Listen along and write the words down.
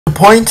The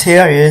point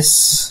here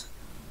is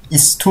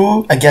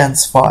 2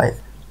 against 5,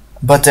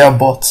 but they are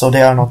bots, so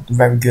they are not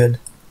very good.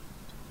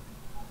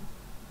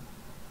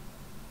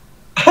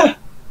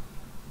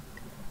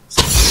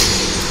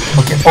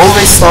 Okay,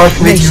 always start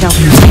with your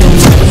Q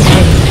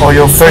or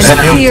your first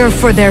ability. Fear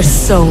for their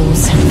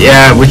souls.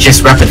 Yeah, which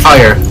is rapid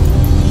fire.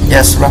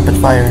 Yes, rapid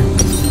fire.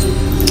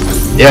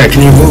 Yeah,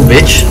 can you move,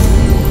 bitch?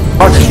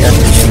 Pardon me,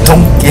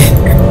 donkey.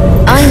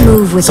 I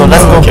move with So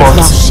let's go while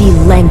bots. she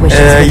languishes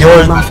with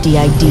her lofty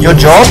ideas. Your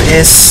job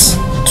is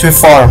to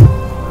farm,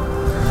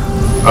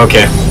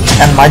 Okay.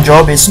 and my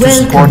job is to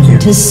support you.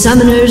 To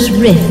Summoner's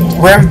Rift.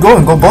 Where are you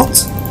going? Go bot?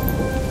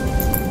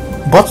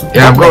 Bot?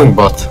 Yeah, I'm bot going lane.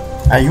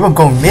 bot. You are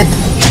going mid.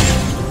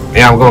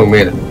 Yeah, I'm going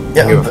mid.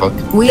 Yeah, Give a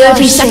fuck. We are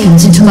 30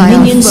 seconds until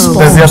minions But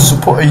spawn. we are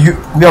support.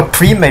 We are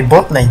pre-made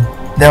bot lane.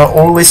 There are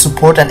always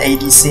support and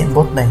ADC in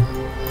bot lane.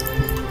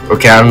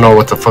 Okay, I don't know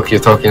what the fuck you're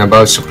talking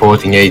about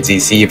supporting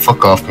ADC.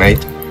 Fuck off,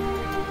 mate.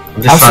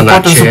 I'm just I'm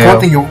trying to chill.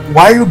 supporting you.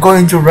 Why are you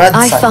going to red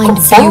I side? find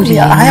Come follow beauty me.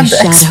 in I am the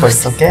the expert.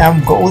 shadows. Okay,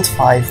 I'm gold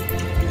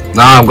 5.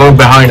 Nah, I'm going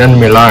behind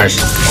enemy lines.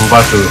 I'm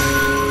about to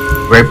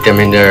rape them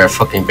in their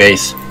fucking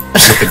base.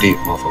 Look at these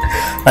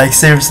motherfuckers. Like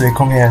seriously,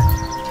 come here.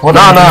 What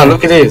No, are you no, doing?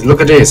 look at this.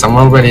 Look at this. I'm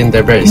already in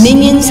their base.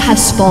 Minions have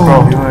Bro,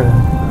 spawned. you're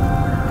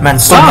man. No,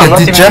 Stop I'm the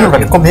not even degenerate.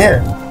 joking. Come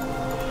here.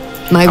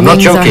 My I'm not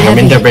wings are joking. I'm in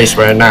heavy, their base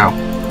right now.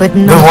 but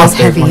Then not what as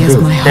they heavy can as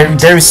do? my There, heart.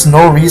 there is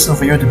no reason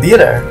for you to be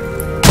there.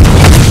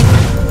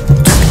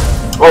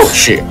 Oh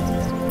shit.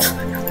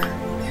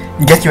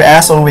 You get your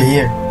ass over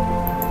here.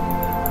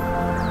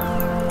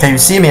 Can you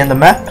see me in the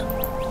map?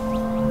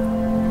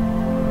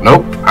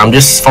 Nope. I'm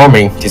just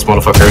farming these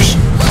motherfuckers.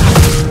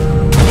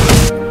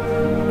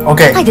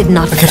 Okay. I did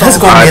not Okay, fall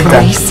let's go from mid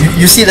then. grace.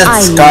 You see that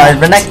I guy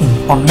left.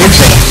 Renekton on mid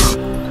lane?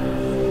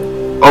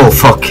 Oh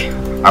fuck.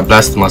 I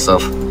blasted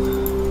myself.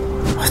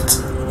 What?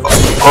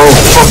 Oh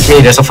fuck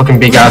me. There's a fucking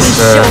big ass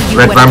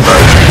red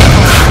vampire.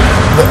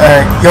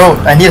 Yo,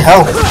 I need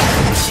help.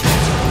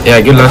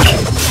 Yeah, good luck.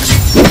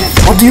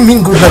 What do you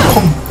mean good luck?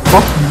 Come,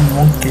 what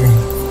monkey?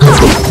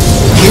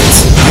 Hit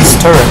these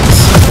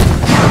turrets.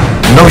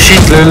 No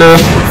shit, Lulu.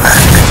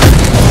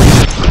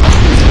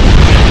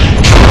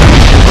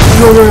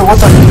 Yo, what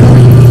are you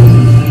doing?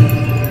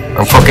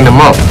 I'm fucking them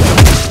up.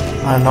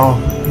 I know,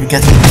 you're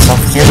getting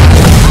yourself killed.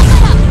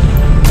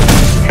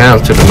 Hell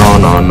to the no,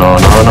 no, no,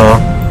 no, no.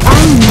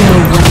 I know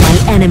what my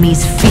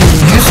enemies feel.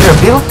 Use your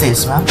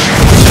abilities, man.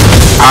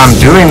 I'm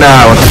doing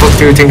that. What the fuck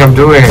do you think I'm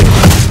doing?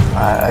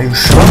 Are you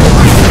sure?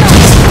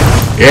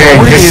 Yeah,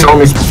 you just saw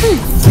me.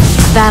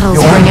 Battles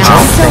You bring want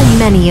out jump? so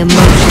many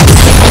emotions.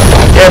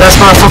 Yeah, that's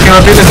my fucking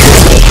ability.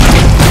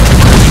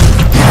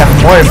 You have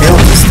more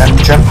abilities than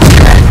jumping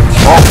and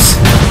bombs.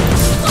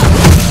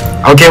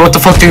 Okay, what the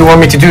fuck do you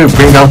want me to do?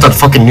 Bring out that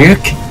fucking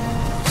nuke?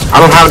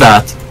 I don't have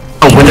that.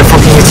 Oh, when the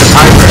fucking hits the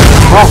timer.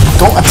 Bro,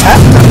 don't attack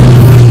them.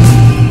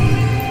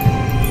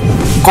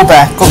 Go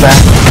back, go back.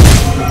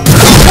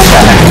 Go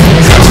back.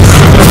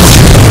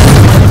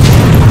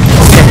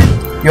 Okay,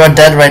 you are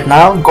dead right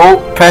now. Go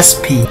press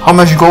P. How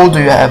much gold do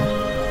you have?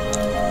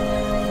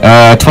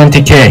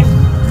 20k.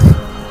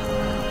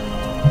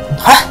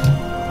 Huh?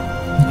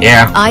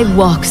 Yeah. I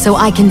walk so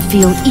I can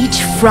feel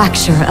each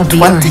fracture of the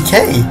earth.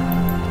 20k?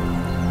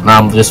 Nah,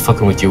 I'm just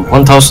fucking with you.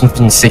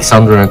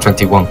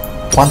 1621.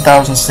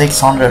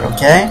 1600,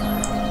 okay?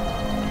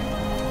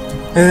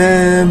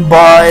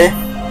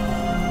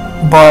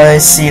 By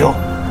seal.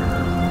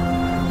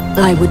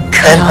 I would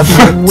cut And off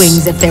your abilities.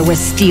 wings if there was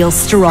steel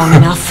strong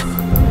enough.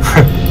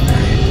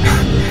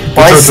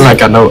 By You're talking seal.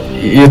 like I know.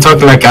 You're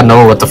talking like I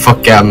know what the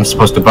fuck I'm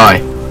supposed to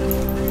buy.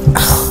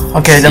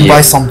 Okay, then Seal.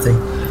 buy something.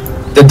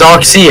 The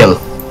Dark Seal.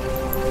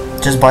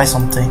 Just buy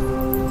something.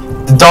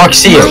 The Dark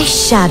Seal. My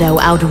shadow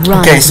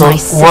outruns Okay, so my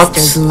what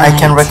sister's I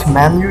can light.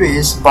 recommend you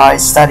is buy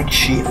Static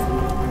Shield.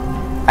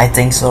 I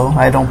think so.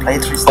 I don't play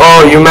 3 stars.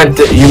 Oh, you meant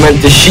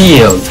the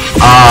shield.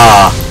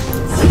 Ah,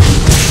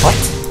 What?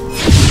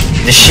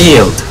 the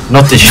shield,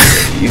 not the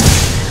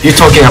you're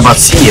talking about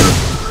seal.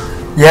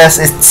 Yes,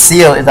 it's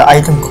Seal, the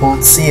item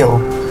called Seal.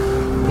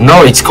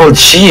 No, it's called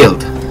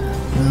shield.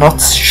 Not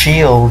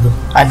Shield.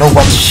 I know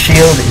what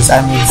Shield is,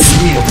 I mean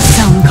Seal.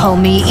 Some call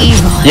me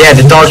evil. Yeah,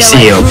 the Dark Shall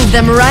Seal. I prove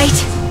them right?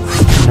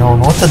 No,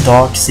 not the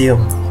Dark Seal.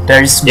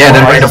 There is Yeah, more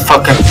then where the item.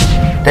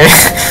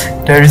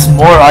 fucking... There is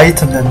more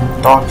item than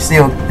Dark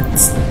Seal.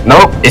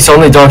 No, it's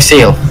only Dark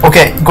Seal.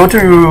 Okay, go to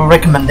your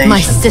recommendation My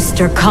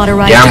sister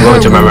cauterized Yeah, I'm going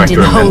her to my wound in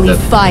holy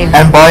recommended. fire.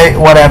 and buy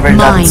whatever Mine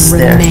that's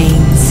there.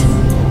 remains.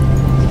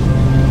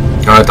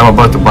 Alright, I'm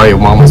about to buy your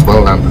mom as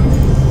well then.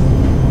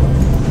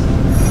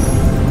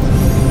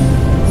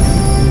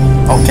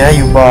 Okay,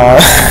 you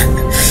bought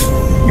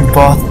you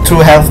bought 2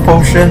 health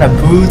potion, a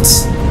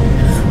boots,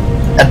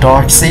 a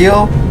Dark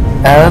Seal,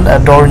 and a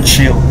Dorn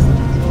Shield.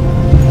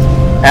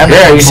 And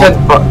Yeah, you said...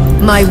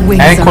 My wings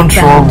And are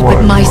control bound, but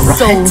ward, my right?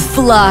 soul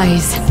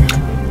flies.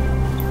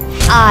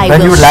 I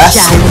when you will last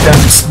shatter.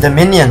 hit the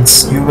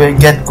minions, you will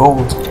get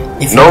gold.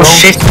 If you No don't-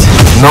 shit.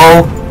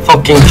 No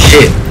fucking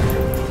shit.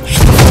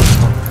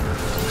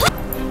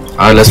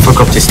 Alright, let's fuck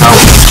up this tower.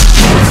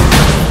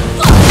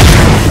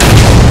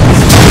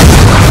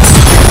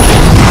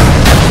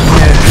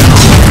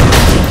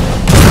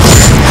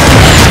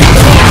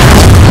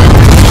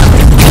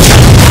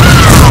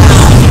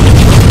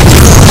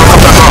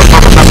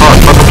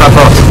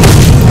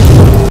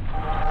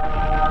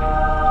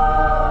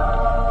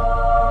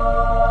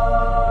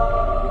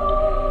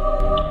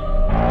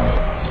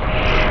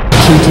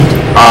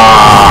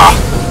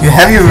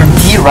 have your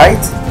D, right?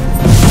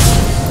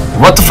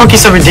 What the fuck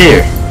is a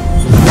redeer?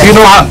 Do you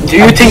know how? Do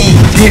you think?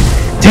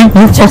 Do you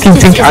fucking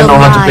think I know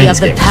how to play this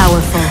game?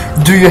 Powerful.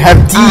 Do you have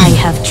D? I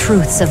have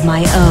truths of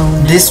my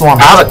own. This one.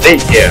 I have a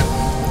date here.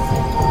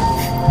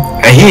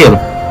 A heal.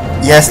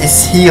 Yes,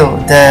 it's heal.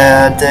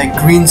 The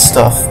green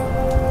stuff.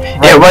 Right.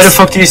 Yeah. Why the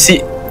fuck do you see?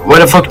 Why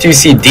the fuck do you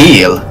see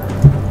deal?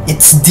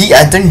 It's D.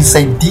 I didn't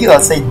say D. I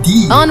say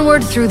D.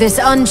 Onward through this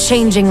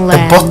unchanging The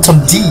land.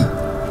 bottom D.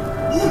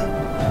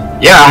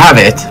 Yeah, I have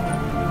it.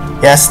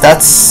 Yes,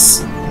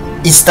 that's.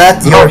 Is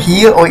that your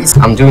heal or is?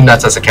 I'm doing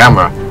that as a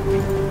camera.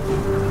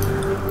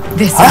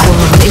 This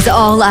world is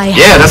all I have.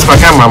 Yeah, that's my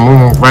camera. I'm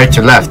moving right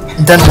to left.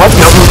 Then what?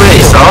 Double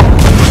raise up.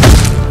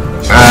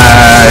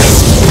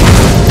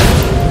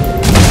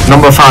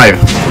 Number 5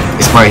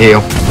 is my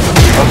heal.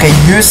 Okay,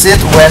 use it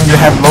when you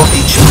have low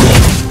HP.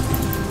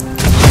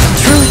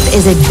 Truth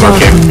is a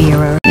dark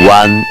mirror.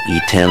 One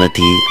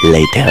eternity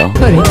later.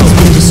 Turret has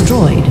been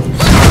destroyed.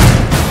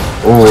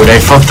 Oh, they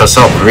fucked us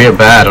up real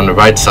bad on the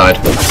right side.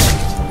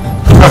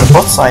 On the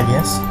bot side,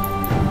 yes.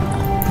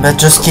 But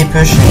just keep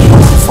pushing.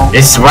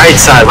 It's right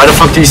side. Why the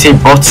fuck do you say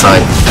bot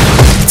side?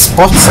 It's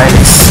bot side.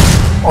 It's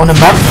on the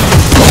map.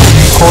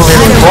 We call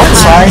it bot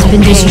side, Has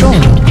been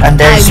destroyed. and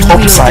there's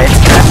top side,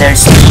 and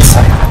there's mid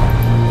side.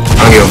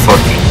 I don't give a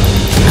fuck.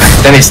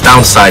 Then it's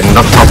downside,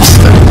 not top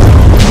side.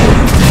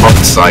 Bot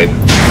side.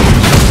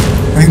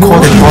 We call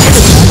it bot.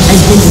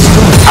 Has been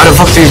destroyed. How the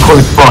fuck do you call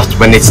it bot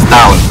when it's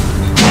down?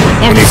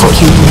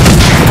 Executed.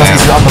 Because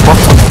it's on the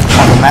bottom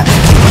on the map.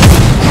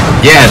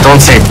 Yeah, don't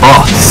say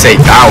bot, say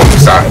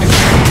downside.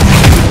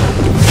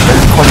 But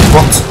we call it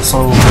bot,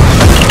 so.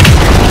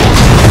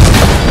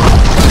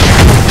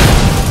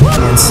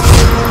 Yes.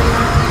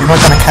 You're not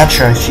gonna catch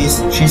her.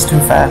 She's too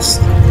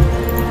fast.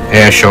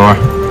 Yeah, sure.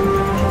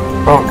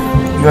 Bro,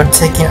 you are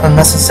taking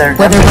unnecessary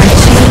Whether by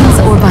damage. chains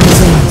or by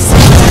wings,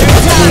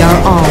 we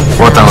are all.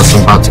 What I was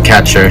about to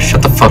catch her.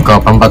 Shut the fuck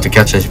up. I'm about to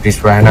catch this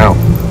piece right now.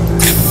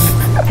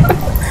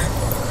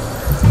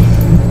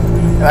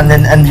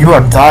 And you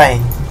are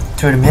dying.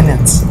 30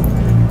 minutes.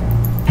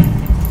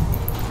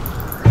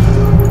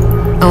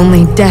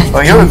 Only death.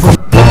 Oh, you're a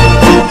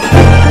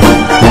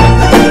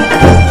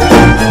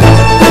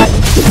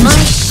My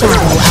shadow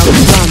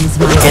outruns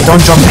my. Okay,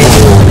 don't jump in.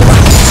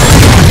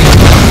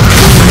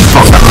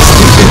 Fuck, that was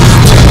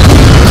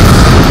stupid.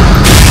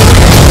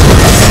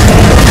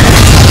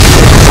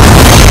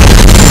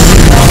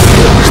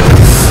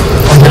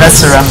 Okay, let's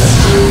surrender.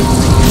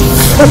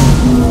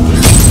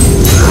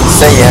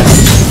 Say yes.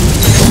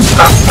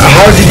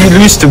 How did you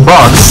lose to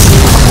bots?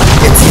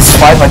 It is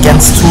 5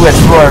 against 2 and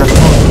you are 2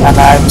 and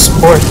I'm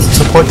support.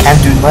 Support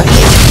can't do much.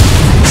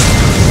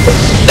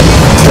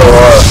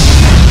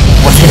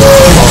 What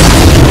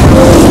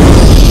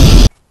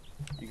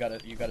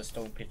do you gotta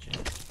stone pitch it.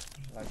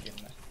 Like in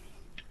that.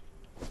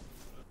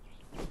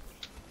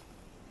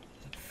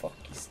 What the fuck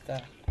is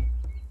that?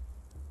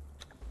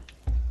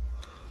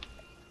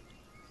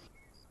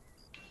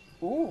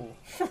 Ooh.